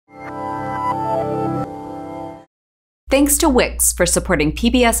Thanks to Wix for supporting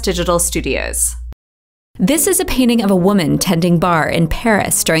PBS Digital Studios. This is a painting of a woman tending bar in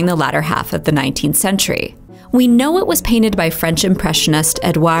Paris during the latter half of the 19th century. We know it was painted by French Impressionist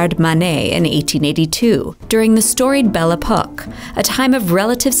Edouard Manet in 1882, during the storied Belle Époque, a time of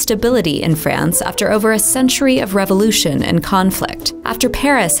relative stability in France after over a century of revolution and conflict, after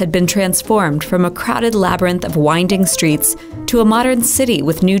Paris had been transformed from a crowded labyrinth of winding streets to a modern city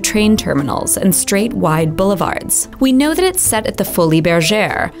with new train terminals and straight, wide boulevards. We know that it's set at the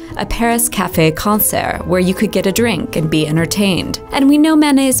Folies-Bergère, a Paris café-concert where you could get a drink and be entertained. And we know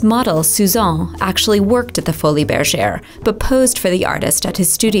Manet's model, Suzanne, actually worked at the Folies-Bergère, but posed for the artist at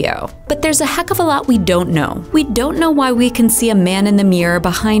his studio. But there's a heck of a lot we don't know. We don't know why we can see a man in the mirror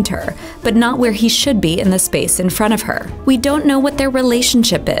behind her, but not where he should be in the space in front of her. We don't know what their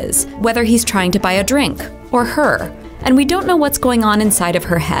relationship is, whether he's trying to buy a drink, or her. And we don't know what's going on inside of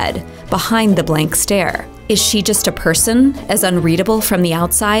her head, behind the blank stare. Is she just a person, as unreadable from the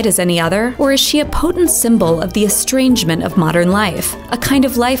outside as any other? Or is she a potent symbol of the estrangement of modern life? A kind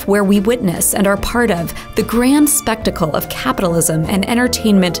of life where we witness and are part of the grand spectacle of capitalism and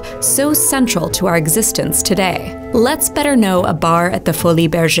entertainment so central to our existence today. Let's better know a bar at the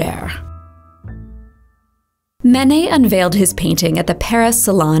Folies-Bergère. Manet unveiled his painting at the Paris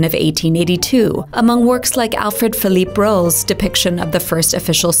Salon of 1882, among works like Alfred Philippe Brol's depiction of the first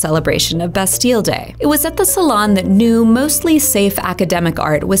official celebration of Bastille Day. It was at the Salon that new, mostly safe academic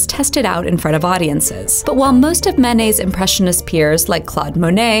art was tested out in front of audiences. But while most of Manet's Impressionist peers, like Claude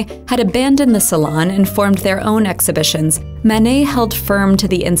Monet, had abandoned the Salon and formed their own exhibitions, Manet held firm to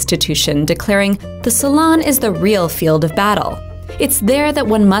the institution, declaring, "The Salon is the real field of battle. It's there that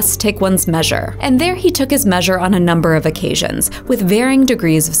one must take one's measure." And there he took his measure on a number of occasions, with varying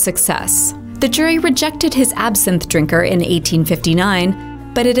degrees of success. The jury rejected his absinthe drinker in 1859,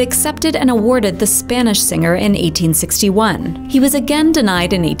 but it accepted and awarded the Spanish singer in 1861. He was again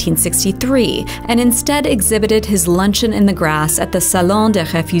denied in 1863, and instead exhibited his luncheon in the grass at the Salon des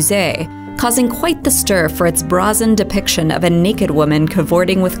Refusés, causing quite the stir for its brazen depiction of a naked woman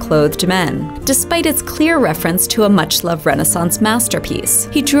cavorting with clothed men, despite its clear reference to a much-loved Renaissance masterpiece.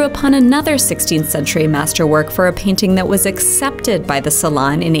 He drew upon another 16th century masterwork for a painting that was accepted by the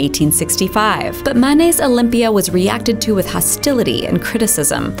Salon in 1865. But Manet's Olympia was reacted to with hostility and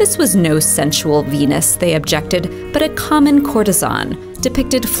criticism. This was no sensual Venus, they objected, but a common courtesan,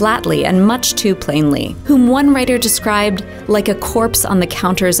 depicted flatly and much too plainly, whom one writer described like a corpse on the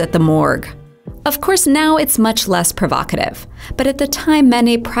counters at the morgue. Of course, now it's much less provocative, but at the time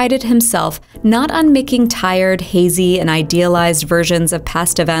Manet prided himself not on making tired, hazy, and idealized versions of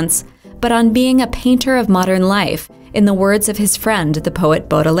past events, but on being a painter of modern life, in the words of his friend, the poet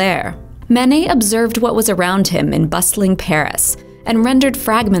Baudelaire. Manet observed what was around him in bustling Paris, and rendered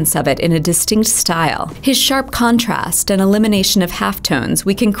fragments of it in a distinct style. His sharp contrast and elimination of halftones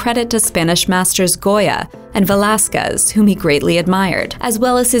we can credit to Spanish masters Goya and Velázquez, whom he greatly admired, as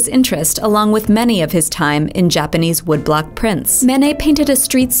well as his interest, along with many of his time, in Japanese woodblock prints. Manet painted a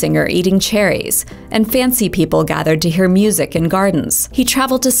street singer eating cherries, and fancy people gathered to hear music in gardens. He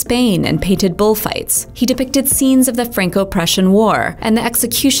traveled to Spain and painted bullfights. He depicted scenes of the Franco-Prussian War and the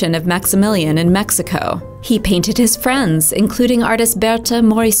execution of Maximilian in Mexico. He painted his friends, including artist Berthe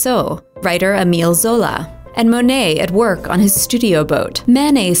Morisot, writer Émile Zola, and Monet at work on his studio boat.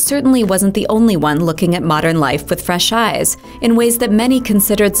 Manet certainly wasn't the only one looking at modern life with fresh eyes, in ways that many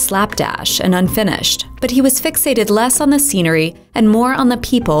considered slapdash and unfinished. But he was fixated less on the scenery and more on the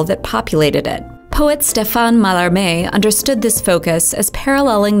people that populated it. Poet Stéphane Mallarmé understood this focus as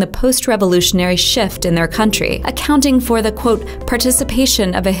paralleling the post-revolutionary shift in their country, accounting for the, quote,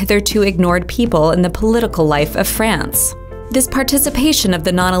 participation of a hitherto ignored people in the political life of France. This participation of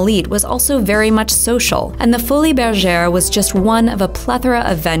the non-elite was also very much social, and the Folies-Bergère was just one of a plethora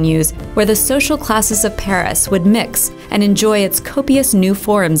of venues where the social classes of Paris would mix and enjoy its copious new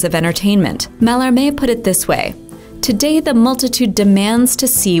forms of entertainment. Mallarmé put it this way: "Today the multitude demands to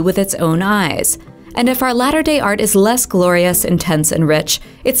see with its own eyes. And if our latter-day art is less glorious, intense, and rich,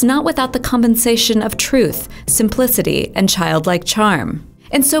 it's not without the compensation of truth, simplicity, and childlike charm."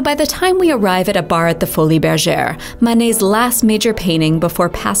 And so by the time we arrive at a bar at the Folies-Bergère, Manet's last major painting before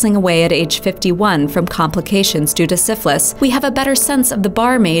passing away at age 51 from complications due to syphilis, we have a better sense of the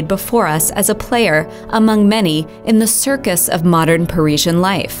barmaid before us as a player, among many, in the circus of modern Parisian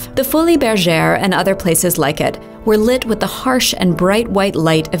life. The Folies-Bergère and other places like it were lit with the harsh and bright white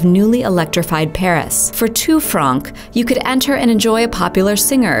light of newly electrified Paris. For 2 francs, you could enter and enjoy a popular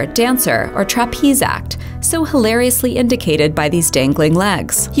singer, dancer, or trapeze act, so hilariously indicated by these dangling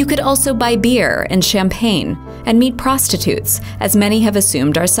legs. You could also buy beer and champagne, and meet prostitutes, as many have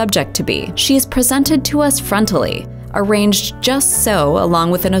assumed are subject to be. She is presented to us frontally, arranged just so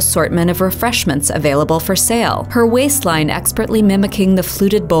along with an assortment of refreshments available for sale, her waistline expertly mimicking the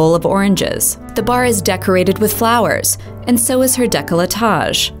fluted bowl of oranges. The bar is decorated with flowers, and so is her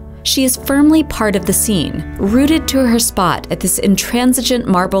décolletage. She is firmly part of the scene, rooted to her spot at this intransigent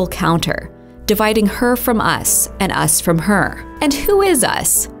marble counter, dividing her from us and us from her. And who is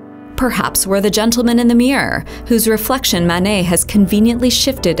us? Perhaps we're the gentleman in the mirror, whose reflection Manet has conveniently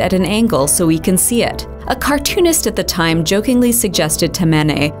shifted at an angle so we can see it. A cartoonist at the time jokingly suggested to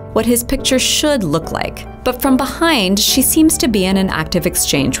Manet what his picture should look like, but from behind she seems to be in an active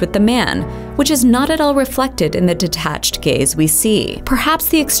exchange with the man, which is not at all reflected in the detached gaze we see. Perhaps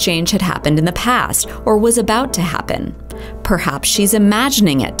the exchange had happened in the past, or was about to happen. Perhaps she's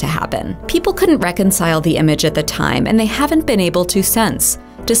imagining it to happen. People couldn't reconcile the image at the time, and they haven't been able to since,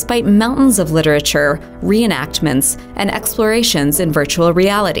 despite mountains of literature, reenactments, and explorations in virtual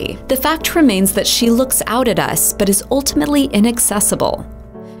reality. The fact remains that she looks out at us, but is ultimately inaccessible.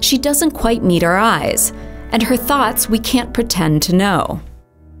 She doesn't quite meet our eyes, and her thoughts we can't pretend to know.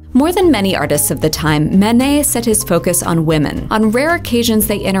 More than many artists of the time, Manet set his focus on women. On rare occasions,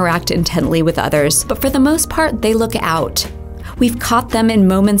 they interact intently with others, but for the most part, they look out. We've caught them in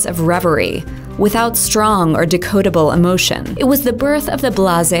moments of reverie, without strong or decodable emotion. It was the birth of the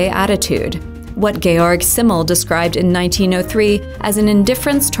blasé attitude, what Georg Simmel described in 1903 as an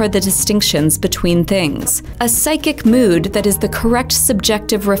indifference toward the distinctions between things, a psychic mood that is the correct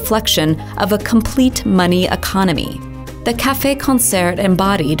subjective reflection of a complete money economy. The café-concert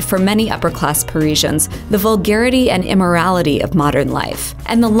embodied, for many upper-class Parisians, the vulgarity and immorality of modern life,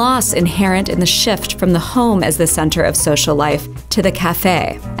 and the loss inherent in the shift from the home as the center of social life to the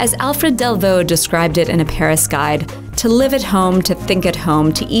café. As Alfred Delvaux described it in a Paris guide, to live at home, to think at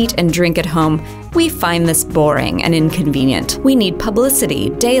home, to eat and drink at home, we find this boring and inconvenient. We need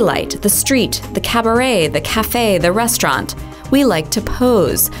publicity, daylight, the street, the cabaret, the café, the restaurant. We like to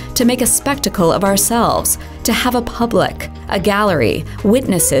pose, to make a spectacle of ourselves, to have a public, a gallery,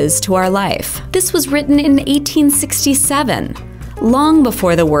 witnesses to our life. This was written in 1867, long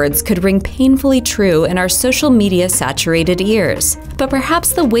before the words could ring painfully true in our social media-saturated ears. But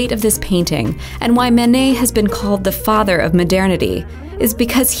perhaps the weight of this painting, and why Manet has been called the father of modernity, is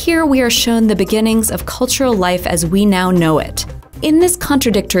because here we are shown the beginnings of cultural life as we now know it. In this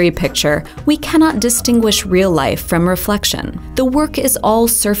contradictory picture, we cannot distinguish real life from reflection. The work is all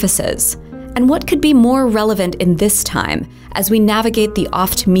surfaces. And what could be more relevant in this time as we navigate the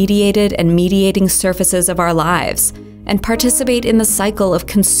oft-mediated and mediating surfaces of our lives and participate in the cycle of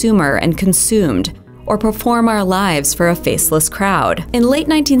consumer and consumed, or perform our lives for a faceless crowd? In late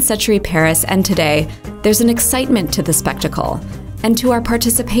 19th century Paris and today, there's an excitement to the spectacle and to our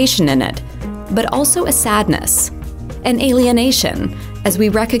participation in it, but also a sadness. An alienation, as we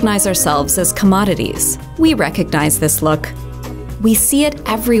recognize ourselves as commodities. We recognize this look. We see it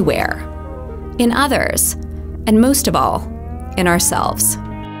everywhere, in others, and most of all, in ourselves.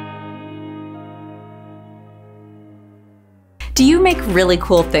 Do you make really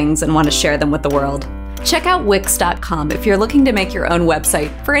cool things and want to share them with the world? Check out Wix.com if you're looking to make your own website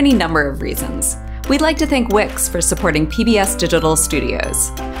for any number of reasons. We'd like to thank Wix for supporting PBS Digital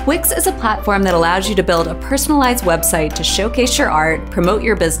Studios. Wix is a platform that allows you to build a personalized website to showcase your art, promote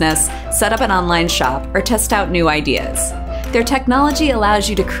your business, set up an online shop, or test out new ideas. Their technology allows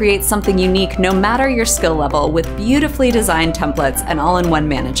you to create something unique no matter your skill level, with beautifully designed templates and all-in-one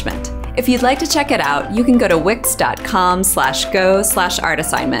management. If you'd like to check it out, you can go to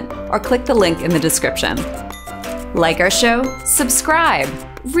wix.com/go/artassignment or click the link in the description. Like our show? Subscribe!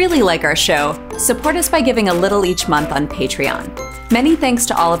 Really like our show? Support us by giving a little each month on Patreon. Many thanks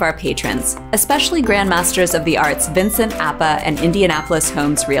to all of our patrons, especially Grandmasters of the Arts Vincent Appa and Indianapolis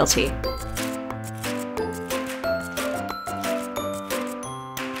Homes Realty.